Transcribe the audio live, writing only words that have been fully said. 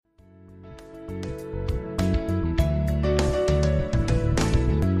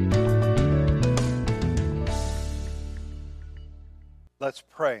Let's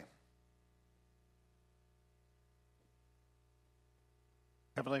pray.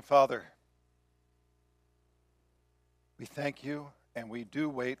 Heavenly Father, we thank you and we do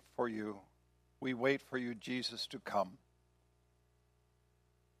wait for you. We wait for you, Jesus, to come.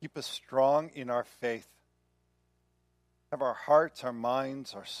 Keep us strong in our faith. Have our hearts, our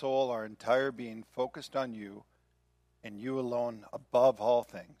minds, our soul, our entire being focused on you and you alone above all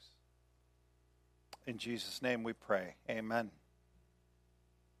things. In Jesus' name we pray. Amen.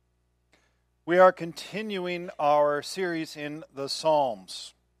 We are continuing our series in the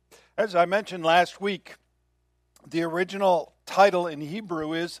Psalms. As I mentioned last week, the original title in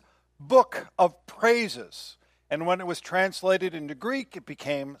Hebrew is Book of Praises. And when it was translated into Greek, it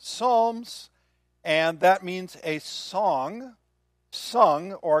became Psalms. And that means a song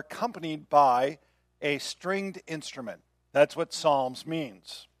sung or accompanied by a stringed instrument. That's what Psalms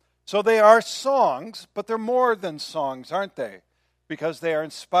means. So they are songs, but they're more than songs, aren't they? Because they are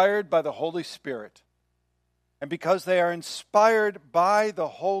inspired by the Holy Spirit. And because they are inspired by the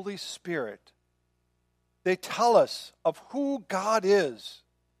Holy Spirit, they tell us of who God is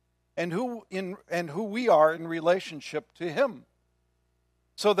and who we are in relationship to Him.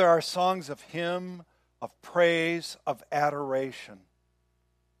 So there are songs of hymn, of praise, of adoration.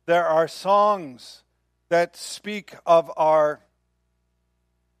 There are songs that speak of our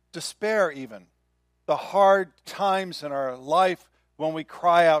despair even, the hard times in our life when we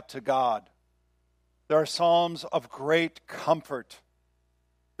cry out to God. There are psalms of great comfort.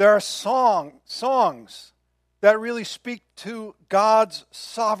 There are songs that really speak to God's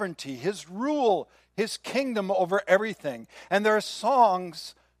sovereignty, His rule, His kingdom over everything. And there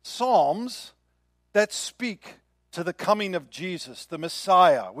are psalms that speak to the coming of Jesus, the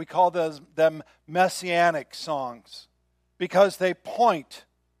Messiah. We call them messianic songs because they point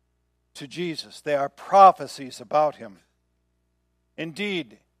to Jesus. They are prophecies about Him.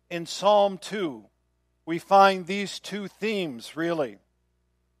 Indeed, in Psalm 2, we find these two themes, really.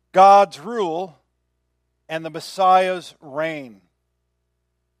 God's rule and the Messiah's reign.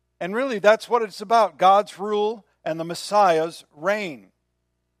 And really, that's what it's about, God's rule and the Messiah's reign.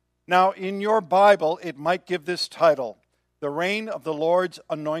 Now, in your Bible, it might give this title, The Reign of the Lord's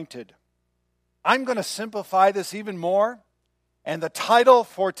Anointed. I'm going to simplify this even more, and the title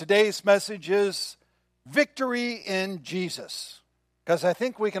for today's message is Victory in Jesus, because I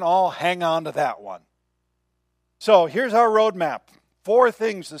think we can all hang on to that one. So here's our roadmap. 4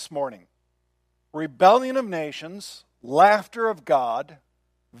 things this morning. Rebellion of nations, laughter of God,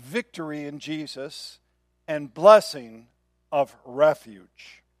 victory in Jesus, and blessing of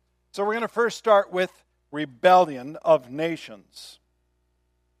refuge. So we're going to first start with rebellion of nations.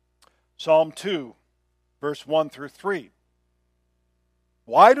 Psalm 2, verse 1 through 3.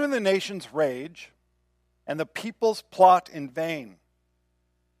 Why do the nations rage and the peoples plot in vain?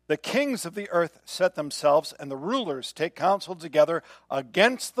 The kings of the earth set themselves and the rulers take counsel together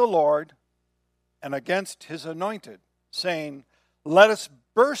against the Lord and against His anointed, saying, let us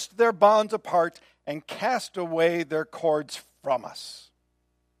burst their bonds apart and cast away their cords from us.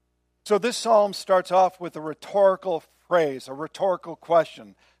 So this psalm starts off with a rhetorical phrase, a rhetorical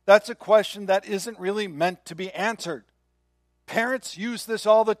question. That's a question that isn't really meant to be answered. Parents use this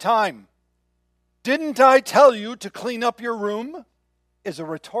all the time. Didn't I tell you to clean up your room? Is a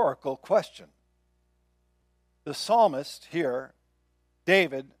rhetorical question. The psalmist here,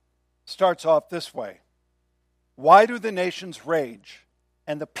 David, starts off this way. Why do the nations rage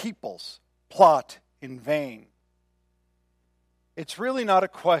and the peoples plot in vain? It's really not a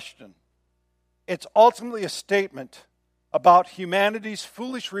question. It's ultimately a statement about humanity's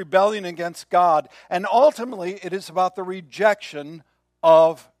foolish rebellion against God, and ultimately it is about the rejection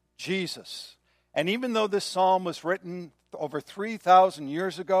of Jesus. And even though this psalm was written over 3,000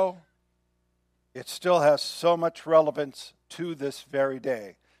 years ago, it still has so much relevance to this very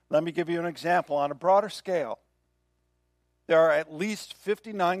day. Let me give you an example on a broader scale. There are at least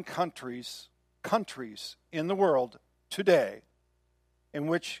 59 countries in the world today in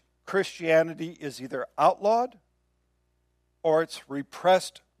which Christianity is either outlawed or it's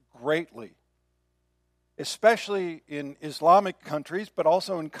repressed greatly, especially in Islamic countries, but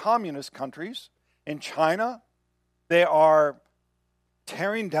also in communist countries. In China, they are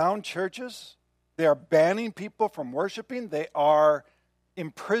tearing down churches. They are banning people from worshiping. They are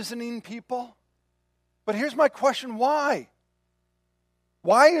imprisoning people. But here's my question, why?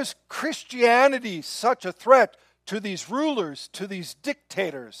 Why is Christianity such a threat to these rulers, to these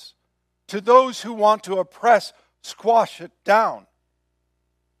dictators, to those who want to oppress, squash it down?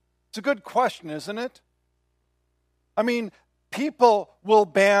 It's a good question, isn't it? I mean, people will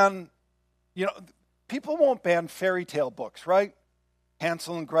ban, people won't ban fairy tale books, right?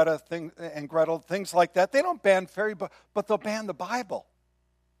 Hansel and Gretel, things like that. They don't ban fairy books, but they'll ban the Bible.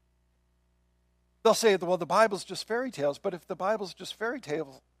 They'll say, well, the Bible's just fairy tales, but if the Bible's just fairy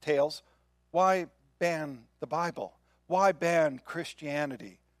tales, why ban the Bible? Why ban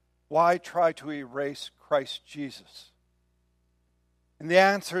Christianity? Why try to erase Christ Jesus? And the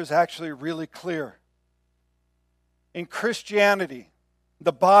answer is actually really clear. In Christianity,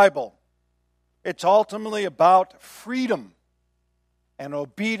 the Bible, it's ultimately about freedom and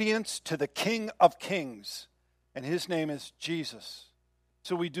obedience to the King of Kings, and his name is Jesus.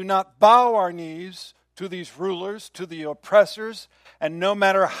 So we do not bow our knees to these rulers, to the oppressors, and no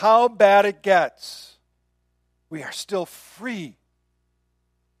matter how bad it gets, we are still free.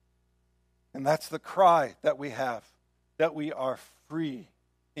 And that's the cry that we have, that we are free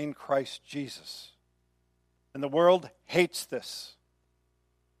in Christ Jesus. And the world hates this.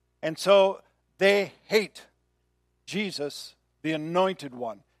 And so they hate Jesus, the Anointed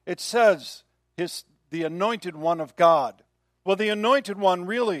One. It says, the Anointed One of God. Well, the Anointed One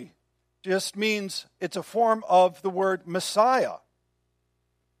really just means it's a form of the word Messiah.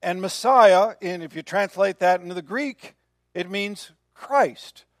 And Messiah, if you translate that into the Greek, it means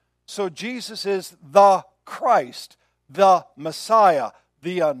Christ. So Jesus is the Christ, the Messiah,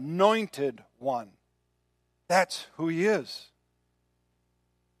 the Anointed One. That's who he is.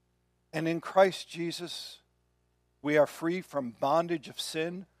 And in Christ Jesus, we are free from bondage of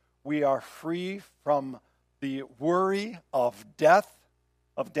sin. We are free from the worry of death,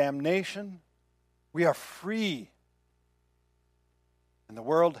 of damnation. We are free. And the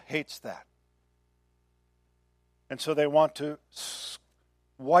world hates that. And so they want to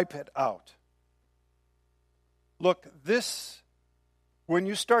wipe it out. Look, when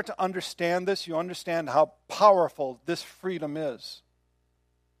you start to understand this, you understand how powerful this freedom is.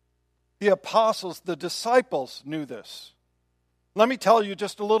 The apostles, the disciples knew this. Let me tell you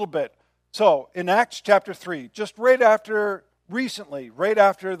just a little bit. So, in Acts chapter 3, just right after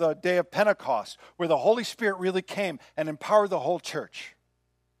the day of Pentecost, where the Holy Spirit really came and empowered the whole church.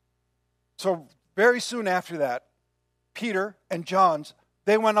 So, very soon after that, Peter and John,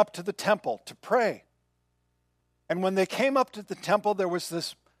 they went up to the temple to pray. And when they came up to the temple, there was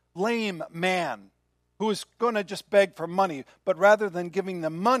this lame man who was going to just beg for money. But rather than giving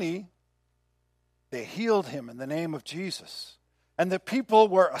them money, they healed him in the name of Jesus. And the people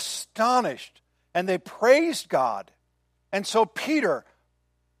were astonished, and they praised God. And so Peter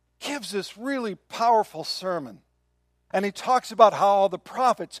gives this really powerful sermon. And he talks about how all the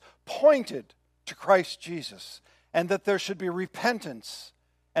prophets pointed to Christ Jesus, and that there should be repentance,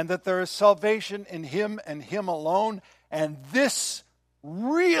 and that there is salvation in him and him alone. And this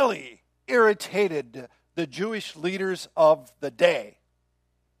really irritated the Jewish leaders of the day.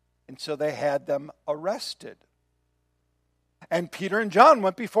 And so they had them arrested. And Peter and John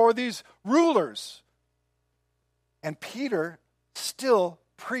went before these rulers. And Peter still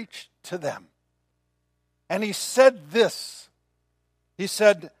preached to them. And he said this. He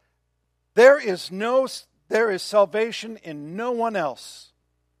said, there is salvation in no one else,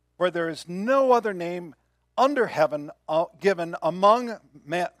 for there is no other name under heaven given among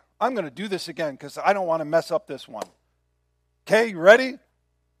men. I'm going to do this again because I don't want to mess up this one. Okay, you ready?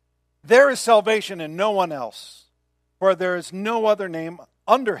 There is salvation in no one else, for there is no other name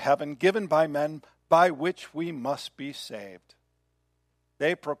under heaven given by men by which we must be saved.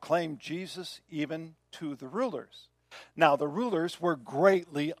 They proclaimed Jesus even to the rulers. Now, the rulers were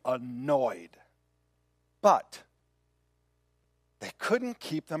greatly annoyed, but they couldn't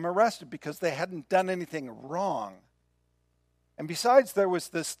keep them arrested because they hadn't done anything wrong. And besides, there was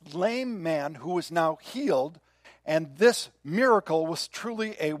this lame man who was now healed, and this miracle was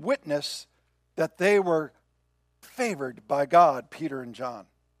truly a witness that they were favored by God, Peter and John.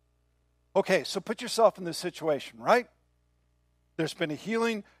 Okay, so put yourself in this situation, right? There's been a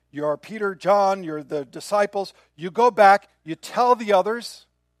healing. You're Peter, John, you're the disciples. You go back, you tell the others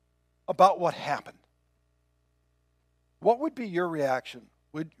about what happened. What would be your reaction?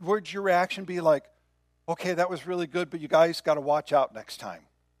 Would your reaction be like, okay, that was really good, but you guys got to watch out next time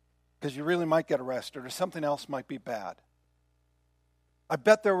because you really might get arrested or something else might be bad? I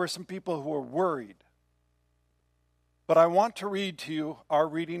bet there were some people who were worried. But I want to read to you our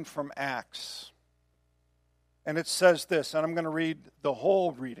reading from Acts. And it says this, and I'm going to read the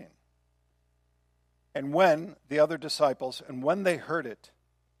whole reading. And when the other disciples, and when they heard it,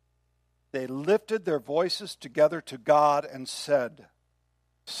 they lifted their voices together to God and said,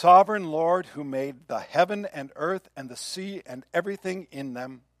 Sovereign Lord, who made the heaven and earth and the sea and everything in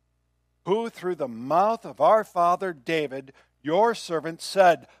them, who through the mouth of our father David, your servant,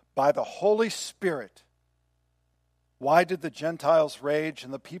 said by the Holy Spirit, Why did the Gentiles rage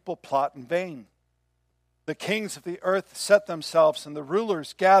and the people plot in vain? The kings of the earth set themselves, and the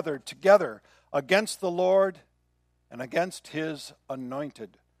rulers gathered together against the Lord and against his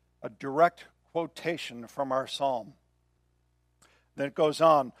anointed. A direct quotation from our psalm. Then it goes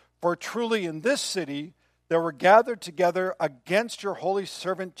on, for truly in this city there were gathered together against your holy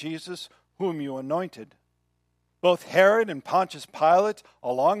servant Jesus, whom you anointed. Both Herod and Pontius Pilate,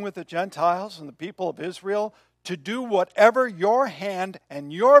 along with the Gentiles and the people of Israel, to do whatever your hand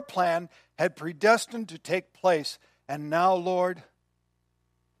and your plan had predestined to take place. And now, Lord,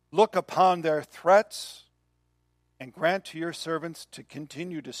 look upon their threats and grant to your servants to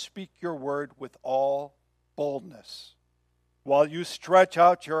continue to speak your word with all boldness, while you stretch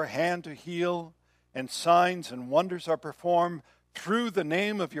out your hand to heal, and signs and wonders are performed through the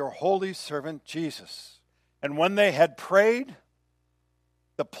name of your holy servant Jesus. And when they had prayed,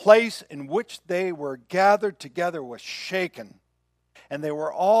 the place in which they were gathered together was shaken, and they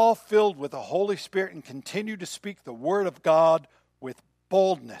were all filled with the Holy Spirit and continued to speak the word of God with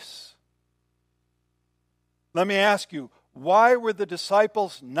boldness. Let me ask you, why were the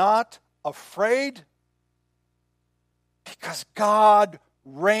disciples not afraid? Because God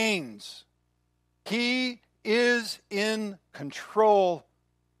reigns. He is in control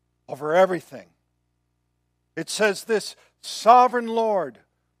over everything. It says this, Sovereign Lord,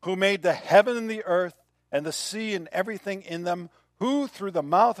 who made the heaven and the earth and the sea and everything in them, who through the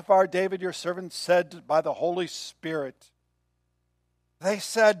mouth of our David your servant said by the Holy Spirit. They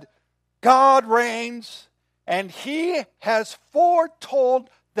said, God reigns, and he has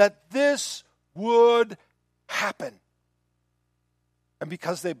foretold that this would happen. And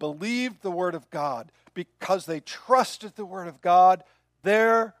because they believed the word of God, because they trusted the word of God,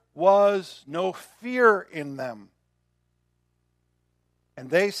 there was no fear in them. And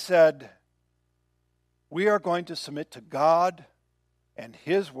they said, we are going to submit to God and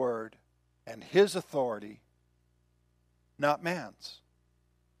his word and his authority, not man's.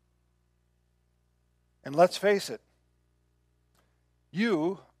 And let's face it,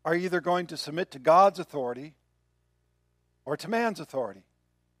 you are either going to submit to God's authority or to man's authority.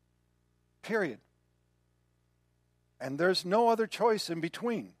 Period. And there's no other choice in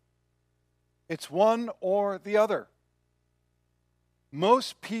between. It's one or the other.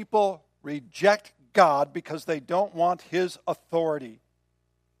 Most people reject God because they don't want his authority.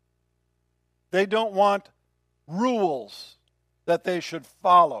 They don't want rules that they should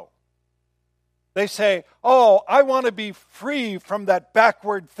follow. They say, oh, I want to be free from that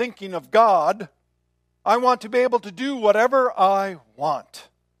backward thinking of God. I want to be able to do whatever I want.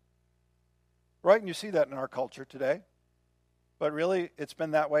 Right? And you see that in our culture today. But really, it's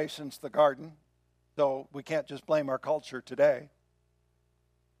been that way since the garden. So we can't just blame our culture today.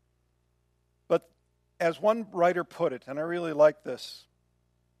 But as one writer put it, and I really like this.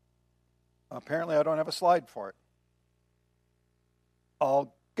 Apparently, I don't have a slide for it.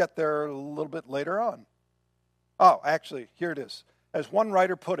 I'll get there a little bit later on. Oh, actually, here it is. As one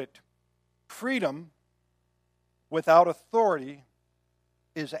writer put it, freedom without authority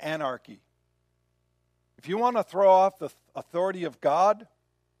is anarchy. If you want to throw off the authority of God,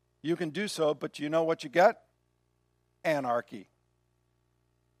 you can do so, but you know what you get? Anarchy.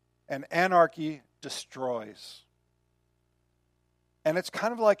 And anarchy destroys. And it's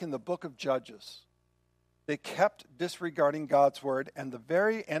kind of like in the book of Judges. They kept disregarding God's word, and the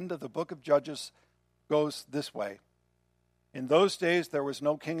very end of the book of Judges goes this way. In those days there was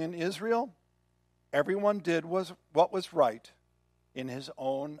no king in Israel. Everyone did what was right in his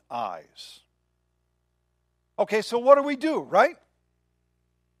own eyes. Okay, so what do we do, right?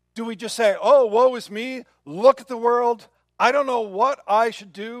 Do we just say, oh, woe is me, look at the world, I don't know what I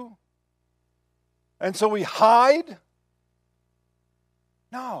should do? And so we hide?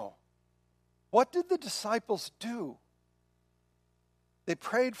 No. What did the disciples do? They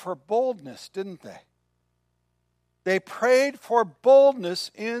prayed for boldness, didn't they? They prayed for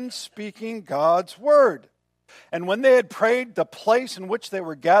boldness in speaking God's word. And when they had prayed, the place in which they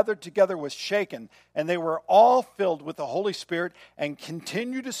were gathered together was shaken, and they were all filled with the Holy Spirit and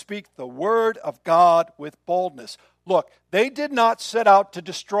continued to speak the word of God with boldness. Look, they did not set out to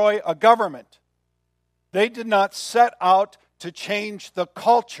destroy a government. They did not set out to change the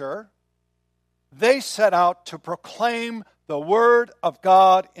culture. They set out to proclaim the word of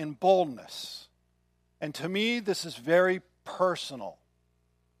God in boldness. And to me, this is very personal.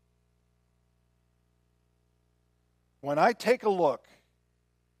 When I take a look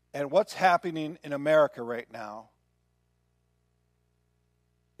at what's happening in America right now,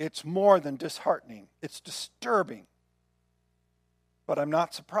 it's more than disheartening. It's disturbing. But I'm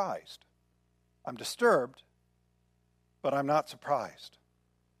not surprised. I'm disturbed, But I'm not surprised,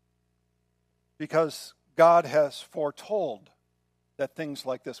 because God has foretold that things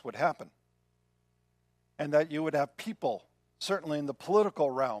like this would happen, and that you would have people, certainly in the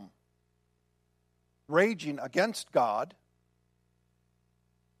political realm, raging against God,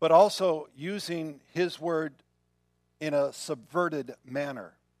 but also using his word in a subverted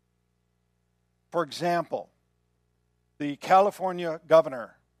manner. For example, the California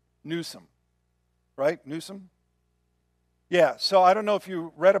governor, Newsom, right? Newsom? Yeah, so I don't know if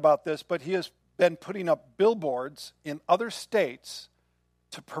you read about this, but he has been putting up billboards in other states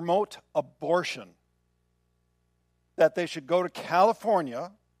to promote abortion. That they should go to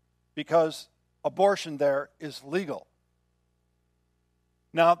California because abortion there is legal.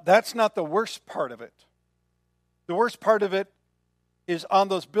 Now, that's not the worst part of it. The worst part of it is on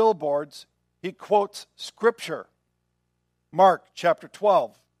those billboards, he quotes Scripture. Mark chapter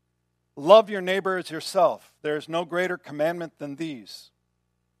 12. Love your neighbor as yourself. There is no greater commandment than these.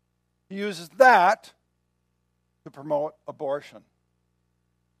 He uses that to promote abortion.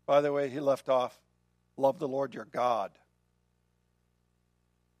 By the way, he left off, love the Lord your God.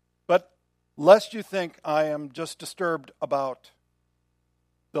 But lest you think I am just disturbed about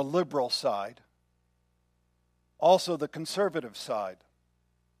the liberal side, also the conservative side.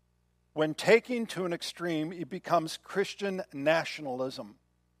 When taken to an extreme, it becomes Christian nationalism.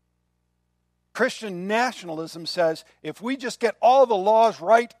 Christian nationalism says, if we just get all the laws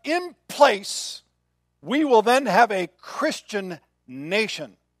right in place, we will then have a Christian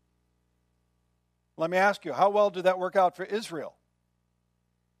nation. Let me ask you, how well did that work out for Israel?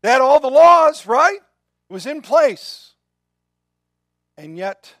 They had all the laws, right? It was in place. And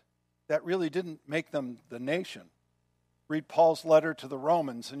yet, that really didn't make them the nation. Read Paul's letter to the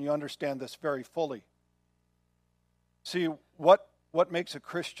Romans, and you understand this very fully. See, what makes a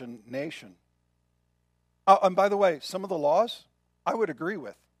Christian nation? And by the way, some of the laws, I would agree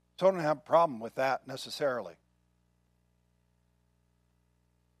with. So I don't have a problem with that necessarily.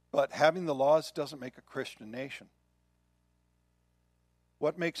 But having the laws doesn't make a Christian nation.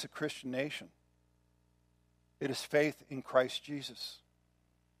 What makes a Christian nation? It is faith in Christ Jesus.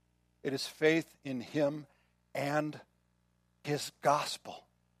 It is faith in him and his gospel.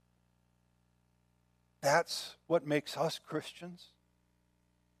 That's what makes us Christians.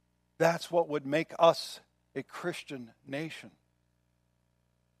 That's what would make us a Christian nation.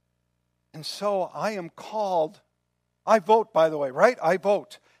 And so I am called, I vote, by the way, right? I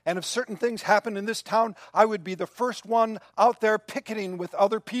vote. And if certain things happen in this town, I would be the first one out there picketing with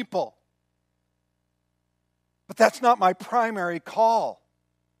other people. But that's not my primary call.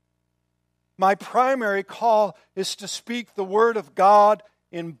 My primary call is to speak the word of God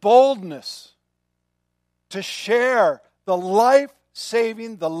in boldness, to share the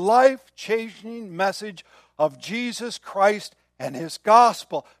life-saving, the life-changing message of Jesus Christ and his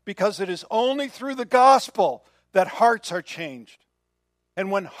gospel, because it is only through the gospel that hearts are changed.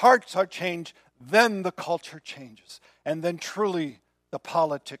 And when hearts are changed, then the culture changes. And then truly the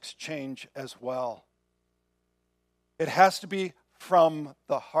politics change as well. It has to be from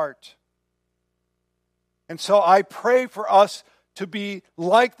the heart. And so I pray for us to be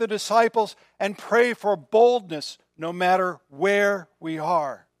like the disciples and pray for boldness no matter where we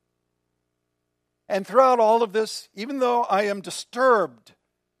are. And throughout all of this, even though I am disturbed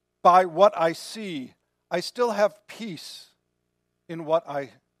by what I see, I still have peace in what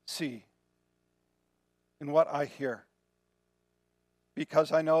I see, in what I hear,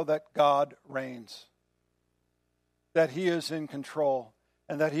 because I know that God reigns, that he is in control,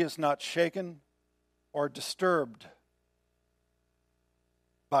 and that he is not shaken or disturbed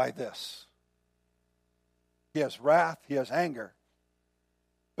by this. He has wrath, he has anger,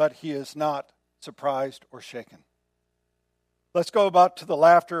 but he is not surprised or shaken. Let's go about to the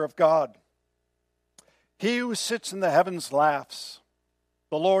laughter of God. He who sits in the heavens laughs.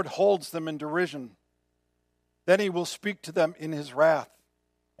 The Lord holds them in derision. Then he will speak to them in his wrath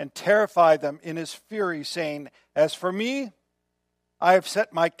and terrify them in his fury, saying, as for me, I have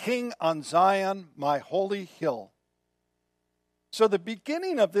set my king on Zion, my holy hill. So the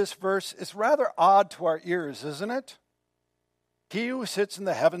beginning of this verse is rather odd to our ears, isn't it? He who sits in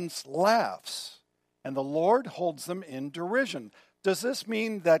the heavens laughs, and the Lord holds them in derision. Does this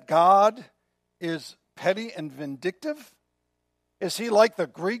mean that God is petty and vindictive? Is he like the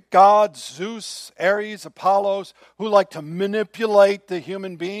Greek gods, Zeus, Ares, Apollos, who like to manipulate the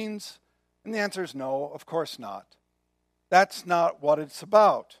human beings? And the answer is no, of course not. That's not what it's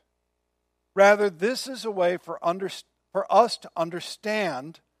about. Rather, this is a way for us to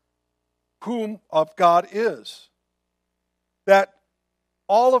understand whom of God is. That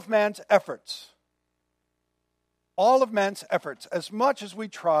all of man's efforts, all of man's efforts, as much as we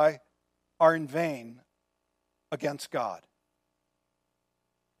try, are in vain against God.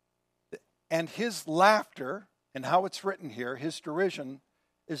 And his laughter, and how it's written here, his derision,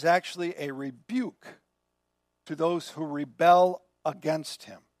 is actually a rebuke to those who rebel against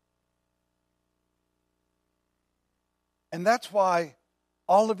him. And that's why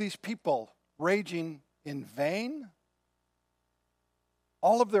all of these people raging in vain,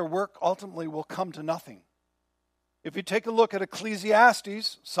 all of their work ultimately will come to nothing. If you take a look at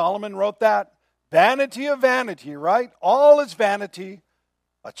Ecclesiastes, Solomon wrote that, vanity of vanity, right? All is vanity,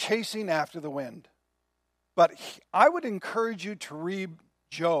 a chasing after the wind. But I would encourage you to read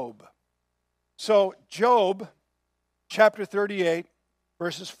Job. So Job, chapter 38,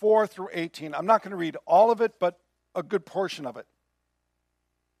 verses 4 through 18. I'm not going to read all of it, but a good portion of it.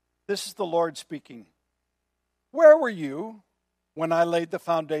 This is the Lord speaking. Where were you when I laid the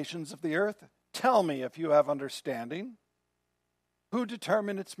foundations of the earth? Tell me if you have understanding. Who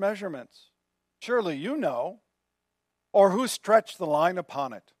determined its measurements? Surely you know. Or who stretched the line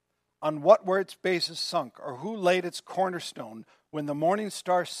upon it? On what were its bases sunk? Or who laid its cornerstone when the morning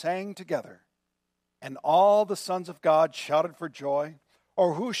stars sang together? And all the sons of God shouted for joy?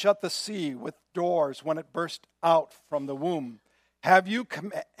 Or who shut the sea with doors when it burst out from the womb? Have you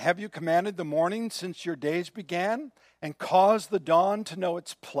commanded the morning since your days began, and caused the dawn to know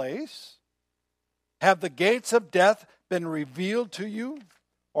its place? Have the gates of death been revealed to you?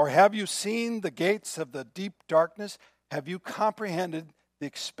 Or have you seen the gates of the deep darkness? Have you comprehended the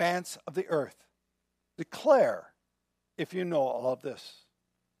expanse of the earth? Declare if you know all of this.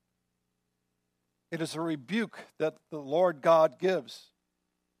 It is a rebuke that the Lord God gives.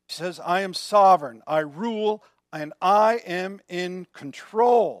 He says, I am sovereign, I rule, and I am in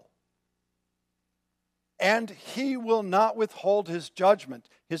control. And he will not withhold his judgment.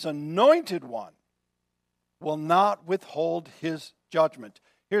 His anointed one will not withhold his judgment.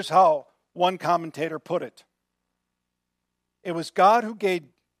 Here's how one commentator put it. It was God who gave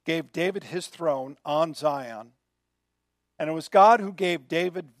David his throne on Zion. And it was God who gave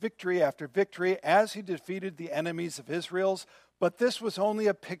David victory after victory as he defeated the enemies of Israel's. But this was only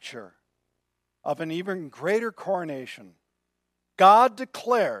a picture of an even greater coronation. God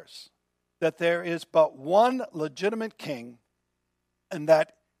declares that there is but one legitimate king, and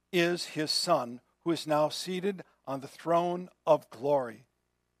that is his Son, who is now seated on the throne of glory.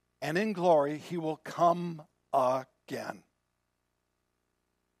 And in glory he will come again.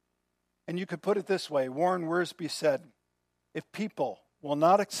 And you could put it this way. Warren Wiersbe said, if people will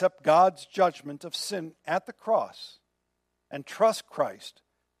not accept God's judgment of sin at the cross and trust Christ,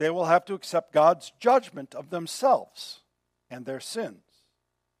 they will have to accept God's judgment of themselves and their sins.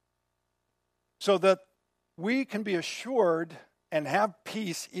 So that we can be assured and have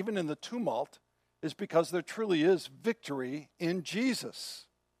peace even in the tumult is because there truly is victory in Jesus.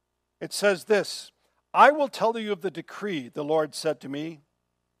 It says this, I will tell you of the decree, the Lord said to me,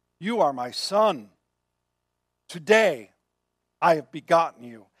 you are my son. Today I have begotten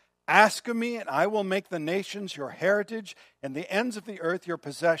you. Ask of me, and I will make the nations your heritage, and the ends of the earth your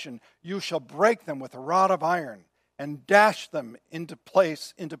possession. You shall break them with a rod of iron, and dash them into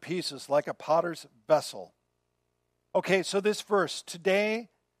pieces like a potter's vessel. Okay, so this verse, today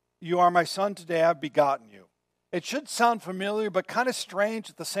you are my son, today I have begotten you. It should sound familiar, but kind of strange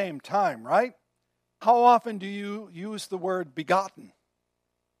at the same time, right? How often do you use the word begotten?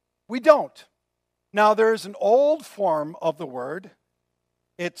 We don't. Now, there's an old form of the word.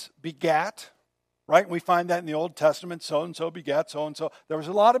 It's begat, right? We find that in the Old Testament. So-and-so begat so-and-so. There was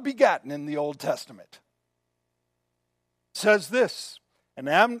a lot of begatting in the Old Testament. It says this, and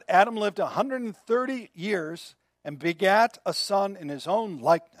Adam lived 130 years and begat a son in his own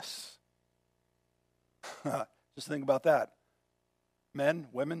likeness. Just think about that. Men,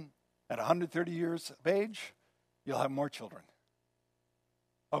 women, at 130 years of age, you'll have more children.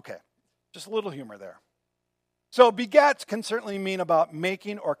 Okay, just a little humor there. So begat can certainly mean about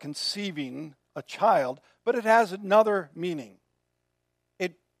making or conceiving a child, but it has another meaning.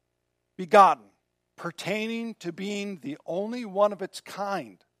 It begotten, pertaining to being the only one of its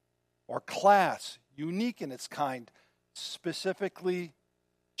kind or class, unique in its kind, specifically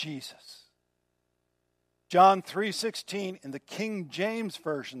Jesus. John 3:16 in the King James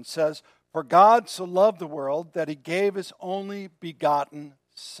Version says, for God so loved the world that he gave his only begotten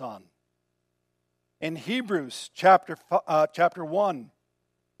Son. In Hebrews chapter 1,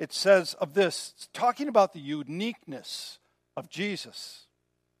 it says of this, it's talking about the uniqueness of Jesus.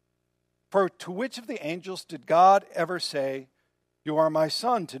 For to which of the angels did God ever say, you are my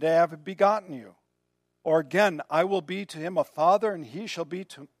son, today I have begotten you? Or again, I will be to him a father, and he shall be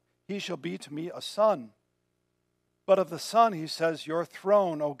to me a son. But of the Son, he says, your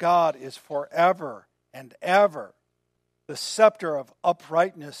throne, O God, is forever and ever. The scepter of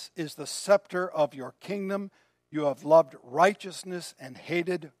uprightness is the scepter of your kingdom. You have loved righteousness and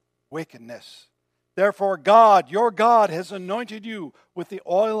hated wickedness. Therefore, God, your God, has anointed you with the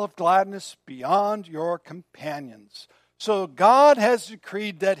oil of gladness beyond your companions. So God has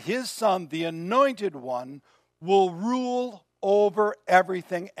decreed that his Son, the Anointed One, will rule over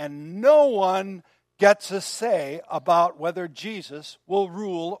everything, and no one gets a say about whether Jesus will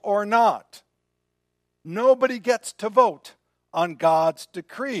rule or not. Nobody gets to vote on God's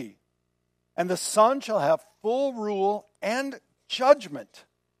decree. And the Son shall have full rule and judgment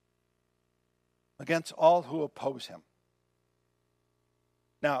against all who oppose him.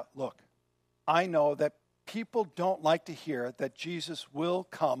 Now, look, I know that people don't like to hear that Jesus will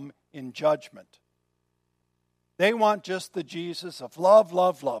come in judgment. They want just the Jesus of love,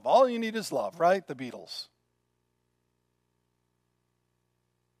 love, love. All you need is love, right? The Beatles.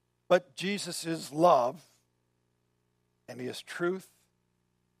 But Jesus is love, and he is truth,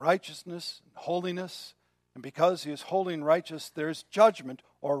 righteousness, and holiness. And because he is holy and righteous, there's judgment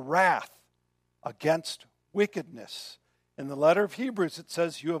or wrath against wickedness. In the letter of Hebrews, it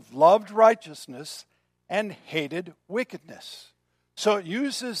says, you have loved righteousness and hated wickedness. So it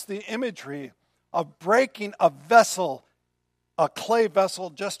uses the imagery of breaking a vessel, a clay vessel,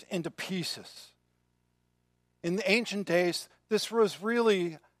 just into pieces. In the ancient days, this was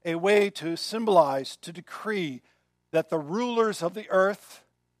really a way to symbolize, to decree that the rulers of the earth,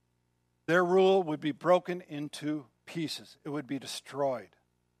 their rule would be broken into pieces. It would be destroyed.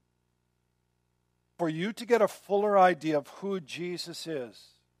 For you to get a fuller idea of who Jesus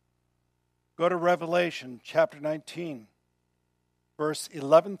is, go to Revelation chapter 19, verse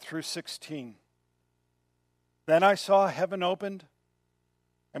 11 through 16. Then I saw heaven opened,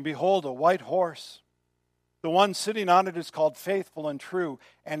 and behold, a white horse. The one sitting on it is called Faithful and True,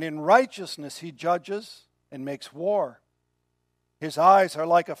 and in righteousness he judges and makes war. His eyes are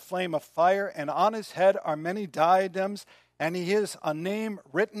like a flame of fire, and on his head are many diadems, and he has a name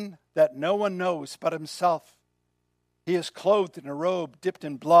written that no one knows but himself. He is clothed in a robe dipped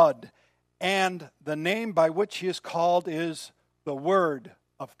in blood, and the name by which he is called is the Word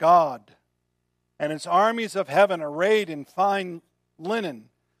of God. And his armies of heaven, arrayed in fine linen,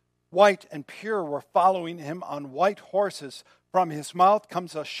 white and pure, were following him on white horses. From his mouth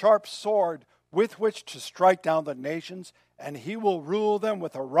comes a sharp sword with which to strike down the nations, and he will rule them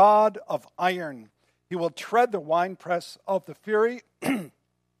with a rod of iron. He will tread the winepress of the fury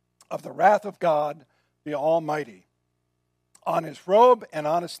of the wrath of God, the Almighty. On his robe and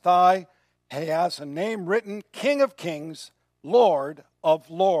on his thigh he has a name written, King of Kings, Lord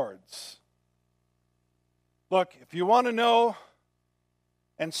of Lords. Look, if you want to know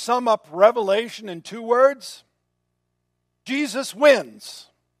and sum up Revelation in 2 words, Jesus wins.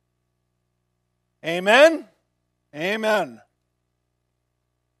 Amen? Amen.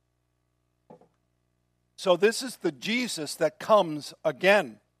 So this is the Jesus that comes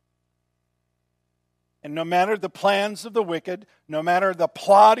again. And no matter the plans of the wicked, no matter the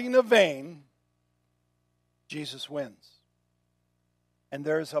plotting of vain, Jesus wins. And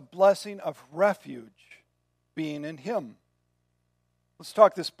there is a blessing of refuge being in him. Let's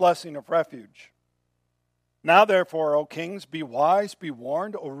talk this blessing of refuge. Now therefore, O kings, be wise, be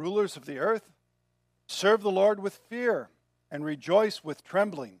warned, O rulers of the earth. Serve the Lord with fear and rejoice with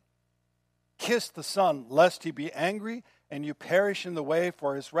trembling. Kiss the Son, lest he be angry and you perish in the way,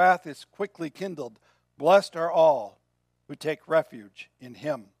 for his wrath is quickly kindled. Blessed are all who take refuge in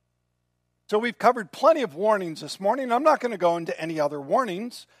him. So we've covered plenty of warnings this morning. I'm not going to go into any other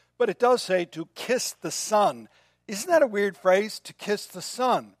warnings, but it does say to kiss the Son. Isn't that a weird phrase, to kiss the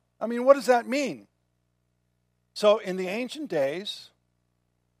Son? I mean, what does that mean? So in the ancient days,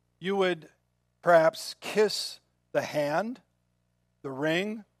 you would perhaps kiss the hand, the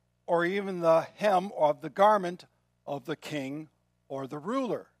ring, or even the hem of the garment of the king or the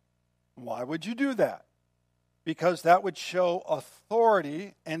ruler. Why would you do that? Because that would show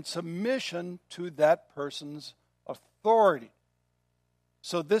authority and submission to that person's authority.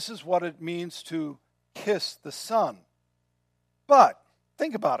 So this is what it means to kiss the Son. But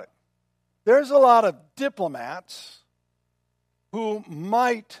think about it. There's a lot of diplomats who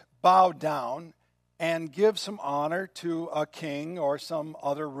might bow down and give some honor to a king or some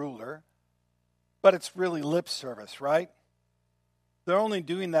other ruler, but it's really lip service, right? They're only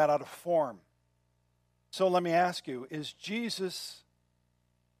doing that out of form. So let me ask you, is Jesus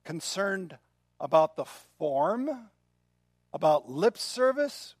concerned about the form, about lip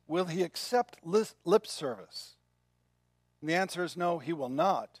service? Will he accept lip service? And the answer is no, he will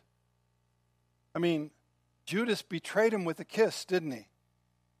not. I mean, Judas betrayed him with a kiss, didn't he?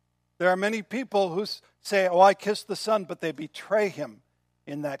 There are many people who say, oh, I kissed the Son, but they betray him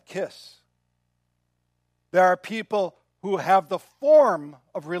in that kiss. There are people who have the form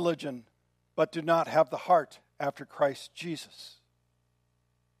of religion, but do not have the heart after Christ Jesus.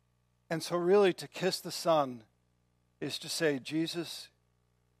 And so really to kiss the Son is to say, Jesus,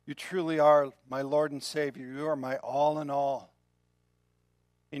 you truly are my Lord and Savior. You are my all in all.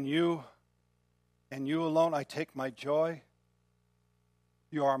 In you and you alone I take my joy.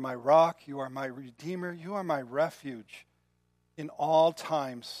 You are my rock. You are my redeemer. You are my refuge in all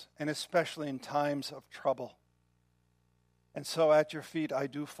times, and especially in times of trouble. And so at your feet I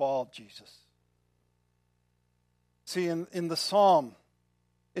do fall, Jesus. See, in the psalm,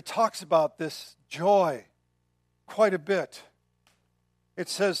 it talks about this joy quite a bit. It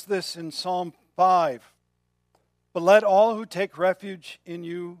says this in Psalm 5, but let all who take refuge in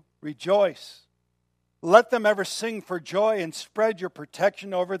you rejoice. Let them ever sing for joy and spread your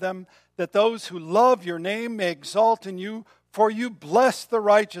protection over them, that those who love your name may exalt in you. For you bless the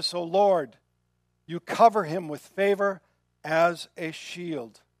righteous, O Lord. You cover him with favor as a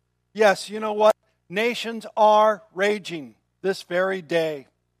shield. Yes, you know what? Nations are raging this very day.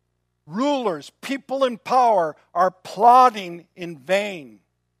 Rulers, people in power are plotting in vain.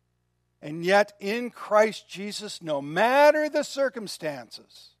 And yet in Christ Jesus, no matter the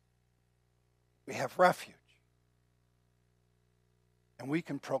circumstances, we have refuge. And we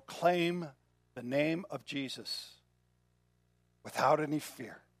can proclaim the name of Jesus without any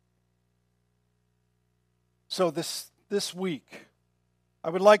fear. So this week,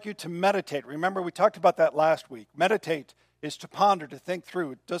 I would like you to meditate. Remember, we talked about that last week. Meditate is to ponder, to think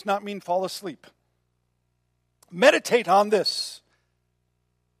through. It does not mean fall asleep. Meditate on this.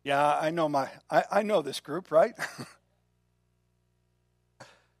 Yeah, I know this group, right?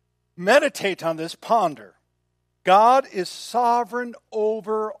 Meditate on this, ponder. God is sovereign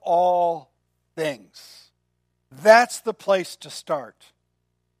over all things. That's the place to start.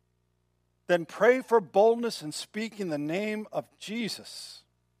 Then pray for boldness in speaking the name of Jesus.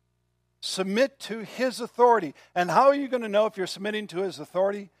 Submit to his authority. And how are you going to know if you're submitting to his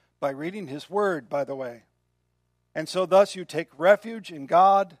authority? By reading his word, by the way. And so thus you take refuge in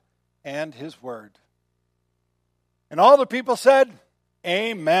God and his word. And all the people said,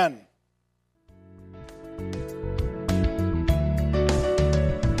 Amen.